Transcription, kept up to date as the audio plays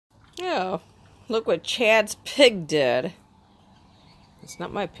Oh, look what Chad's pig did. It's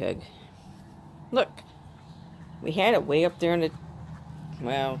not my pig. Look. We had it way up there in the...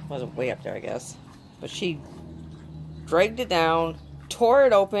 Well, it wasn't way up there, I guess. But she dragged it down, tore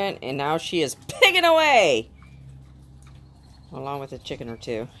it open, and now she is pigging away! Along with a chicken or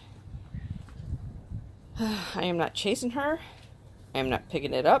two. I am not chasing her. I am not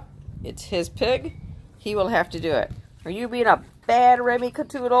picking it up. It's his pig. He will have to do it. Are you being a bad Remi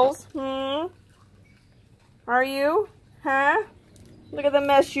Catoodles? Are you? Huh? Look at the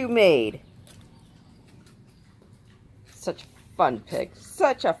mess you made. Such a fun pig.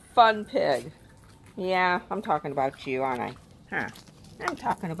 Such a fun pig. Yeah, I'm talking about you, aren't I? Huh? I'm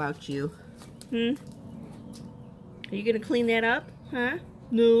talking about you. Are you gonna clean that up? Huh?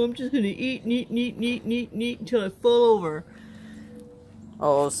 No, I'm just gonna eat until I fall over.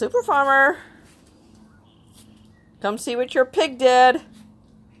 Oh, Super Farmer. Come see what your pig did.